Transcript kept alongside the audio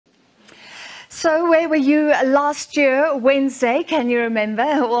So where were you last year, Wednesday, can you remember?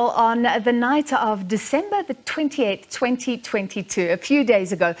 Well, on the night of December the 28th, 2022, a few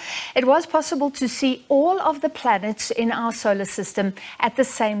days ago, it was possible to see all of the planets in our solar system at the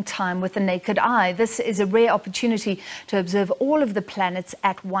same time with the naked eye. This is a rare opportunity to observe all of the planets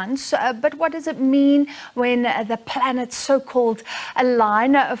at once. But what does it mean when the planets so-called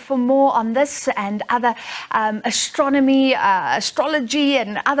align? For more on this and other astronomy, astrology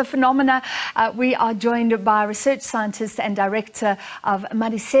and other phenomena, we are joined by research scientist and director of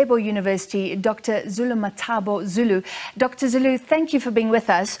Madisebo University, Dr. Zulumathabo Zulu. Dr. Zulu, thank you for being with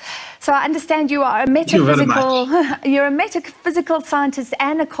us. So I understand you are a metaphysical scientist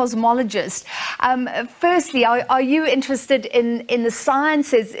and a cosmologist. Firstly, are you interested in the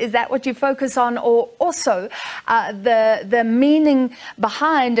science? Is that what you focus on, or also the meaning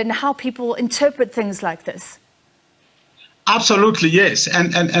behind and how people interpret things like this? Absolutely, yes,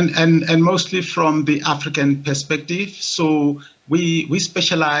 and mostly from the African perspective. So we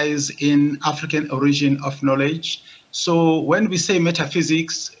specialize in African origin of knowledge. So when we say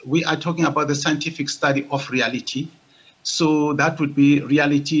metaphysics, we are talking about the scientific study of reality. So that would be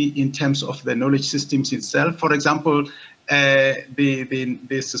reality in terms of the knowledge systems itself. For example, the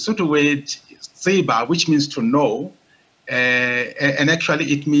Sesotho word "seba," which means to know, and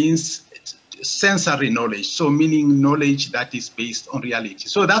actually it means sensory knowledge, so meaning knowledge that is based on reality.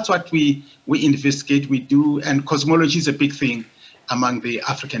 So that's what we investigate, we do, and cosmology is a big thing among the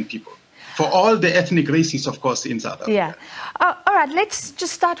African people, for all the ethnic races, of course, in South Africa. Yeah. All right, let's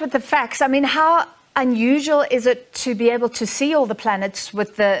just start with the facts. I mean, how unusual is it to be able to see all the planets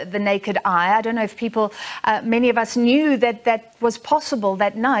with the naked eye? I don't know if people, many of us knew that that was possible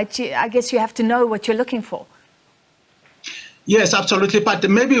that night. I guess you have to know what you're looking for. Yes, absolutely. But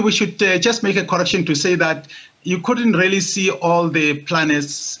maybe we should just make a correction to say that you couldn't really see all the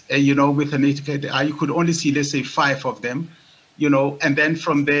planets, with a naked eye. You could only see, let's say, 5 of them, and then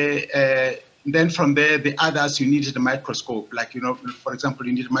from there, the others you needed a microscope. Like, for example,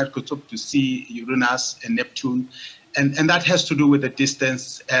 you need a microscope to see Uranus and Neptune, and that has to do with the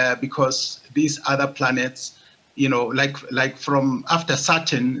distance, because these other planets, like from after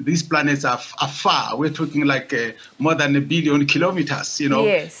Saturn, these planets are far. We're talking like more than 1 billion kilometers,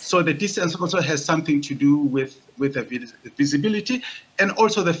 Yes. So the distance also has something to do with the visibility, and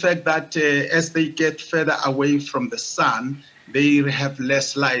also the fact that as they get further away from the sun, they have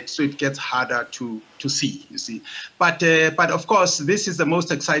less light, so it gets harder to see, you see. But of course, this is the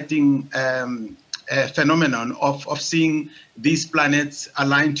most exciting phenomenon of seeing these planets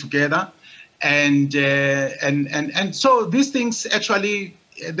align together. And so these things actually,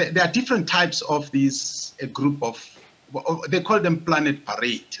 there are different types of these group of, they call them planet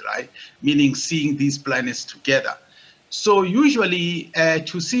parade, right? Meaning seeing these planets together. So usually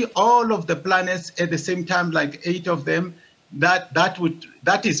to see all of the planets at the same time, like 8 of them,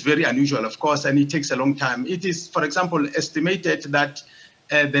 that is very unusual, of course, and it takes a long time. It is, for example, estimated that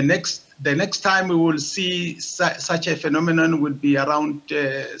the next time we will see such a phenomenon will be around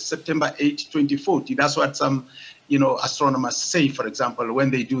September 8, 2040. That's what some, astronomers say, for example, when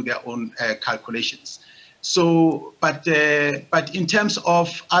they do their own calculations. So, but in terms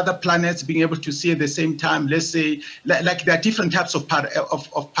of other planets being able to see at the same time, let's say, like there are different types of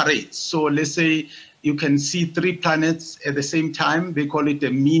parades. So let's say you can see 3 planets at the same time. They call it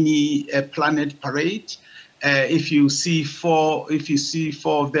a mini planet parade. If you see 4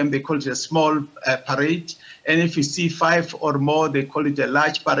 of them, they call it a small parade. And if you see 5 or more, they call it a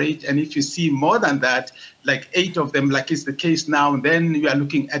large parade. And if you see more than that, like 8 of them, like is the case now, then you are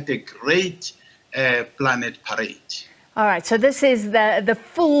looking at a great planet parade. All right, so this is the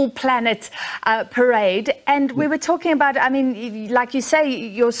full planet parade. And we were talking about, I mean, like you say,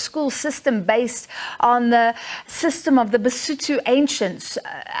 your school system based on the system of the Basotho ancients.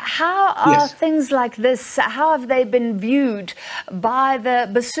 How are things like this, how have they been viewed by the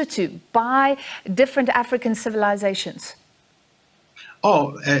Basotho, by different African civilizations?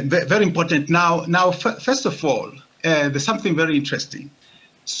 Oh, very important. Now, first of all, there's something very interesting.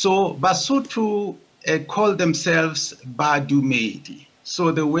 So Basotho call themselves Badumedi.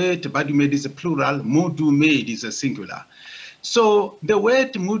 So the word Badumedi is a plural, Mudumedi is a singular. So the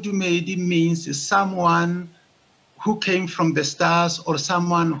word Mudumedi means someone who came from the stars, or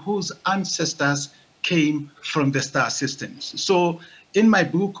someone whose ancestors came from the star systems. So in my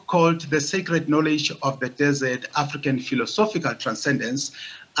book called The Sacred Knowledge of the Desert, African Philosophical Transcendence,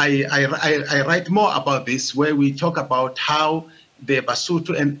 I write more about this, where we talk about how the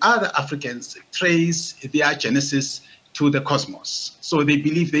Basotho and other Africans trace their genesis to the cosmos. So they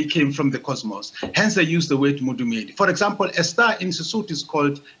believe they came from the cosmos. Hence they use the word Mudumedi. For example, a star in Sesotho is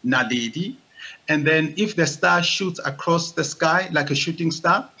called Naledi, And then if the star shoots across the sky like a shooting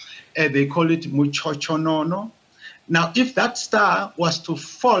star, they call it muchochonono. Now, if that star was to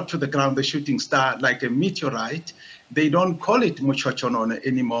fall to the ground, the shooting star, like a meteorite, they don't call it muchochonono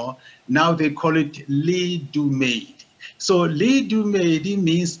anymore. Now they call it Lidumedi. So Lidumedi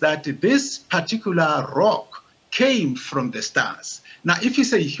means that this particular rock came from the stars. Now, if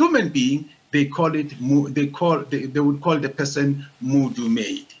it's a human being, they call it, they would call the person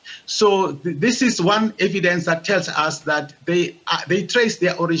Mudumedi. So this is one evidence that tells us that they trace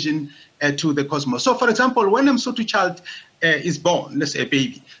their origin to the cosmos. So, for example, when a Msotho child is born, let's say a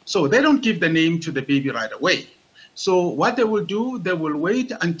baby, so they don't give the name to the baby right away. So what they will do, they will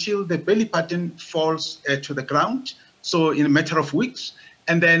wait until the belly button falls to the ground, so in a matter of weeks,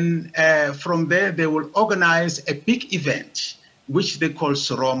 and then from there they will organize a big event, which they call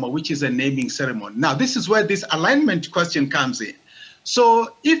Soromo, which is a naming ceremony. Now, this is where this alignment question comes in.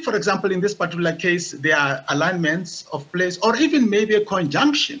 So if, for example, in this particular case, there are alignments of place, or even maybe a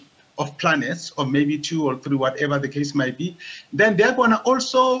conjunction of planets, or maybe 2 or 3, whatever the case might be, then they're going to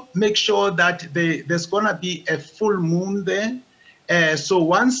also make sure that there's going to be a full moon there. So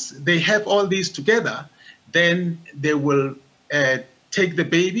once they have all these together, then they will take the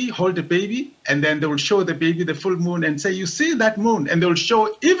baby, hold the baby, and then they will show the baby the full moon and say, you see that moon? And they will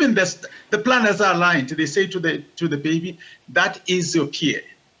show even the planets are aligned. They say to the baby, that is your peer.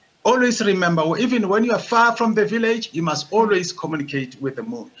 Always remember, even when you are far from the village, you must always communicate with the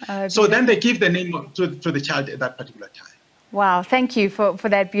moon. So then they give the name to the child at that particular time. Wow, thank you for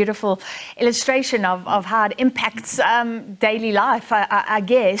that beautiful illustration of how it impacts daily life, I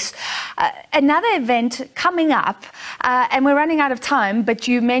guess. Another event coming up, and we're running out of time, but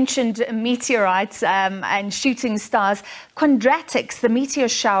you mentioned meteorites and shooting stars. Quadratics, the meteor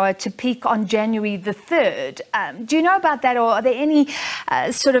shower to peak on January the 3rd. Do you know about that, or are there any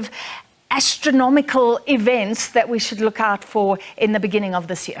sort of astronomical events that we should look out for in the beginning of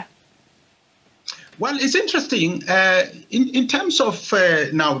this year? Well, it's interesting in terms of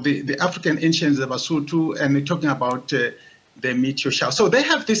now the African ancients, the Basotho, and they're talking about the meteor shower. So they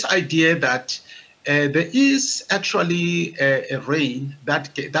have this idea that there is actually a rain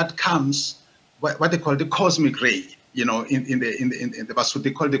that comes, what they call the cosmic rain. You know, in the Basotho,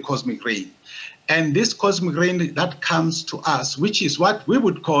 they call it the cosmic rain, and this cosmic rain that comes to us, which is what we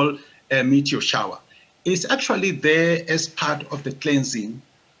would call a meteor shower, is actually there as part of the cleansing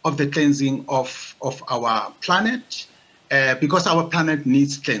of our planet, because our planet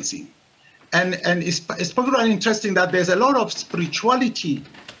needs cleansing. And it's particularly interesting that there's a lot of spirituality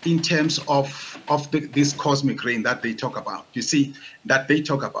in terms of this cosmic rain that they talk about. You see, that they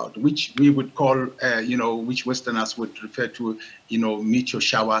talk about, which we would call, which Westerners would refer to, meteor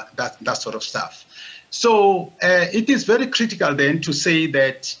shower, that sort of stuff. So it is very critical then to say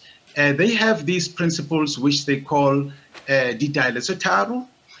that they have these principles which they call Ditailesotaro,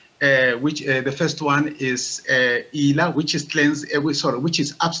 which the first one is Ila, which is which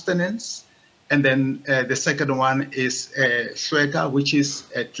is abstinence, and then the second one is Sweka, which is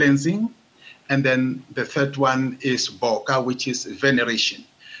cleansing, and then the third one is Boka, which is veneration.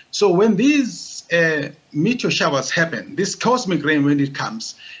 So when these meteor showers happen, this cosmic rain, when it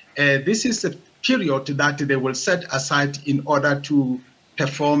comes, this is a period that they will set aside in order to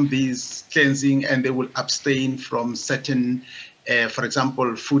perform these cleansing, and they will abstain from certain for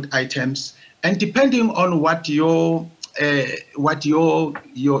example, food items, and depending on what your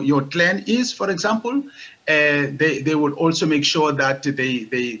clan is, for example, they will also make sure that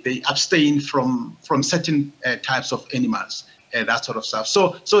they abstain from certain types of animals, that sort of stuff.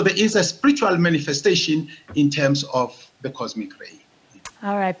 So there is a spiritual manifestation in terms of the cosmic ray.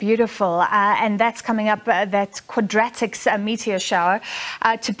 All right, beautiful. And that's coming up, that Quadratics meteor shower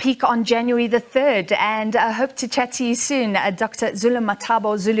to peak on January the 3rd. And I hope to chat to you soon, Dr.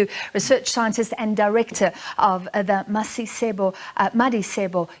 Zulumathabo Zulu, research scientist and director of the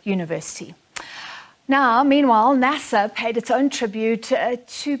Madisebo University. Now, meanwhile, NASA paid its own tribute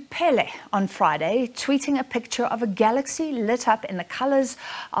to Pele on Friday, tweeting a picture of a galaxy lit up in the colors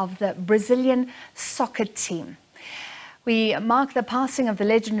of the Brazilian soccer team. We mark the passing of the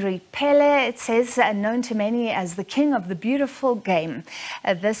legendary Pele, it says, known to many as the king of the beautiful game.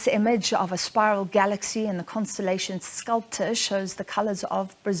 This image of a spiral galaxy in the constellation Sculptor shows the colors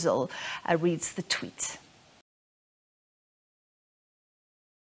of Brazil, reads the tweet.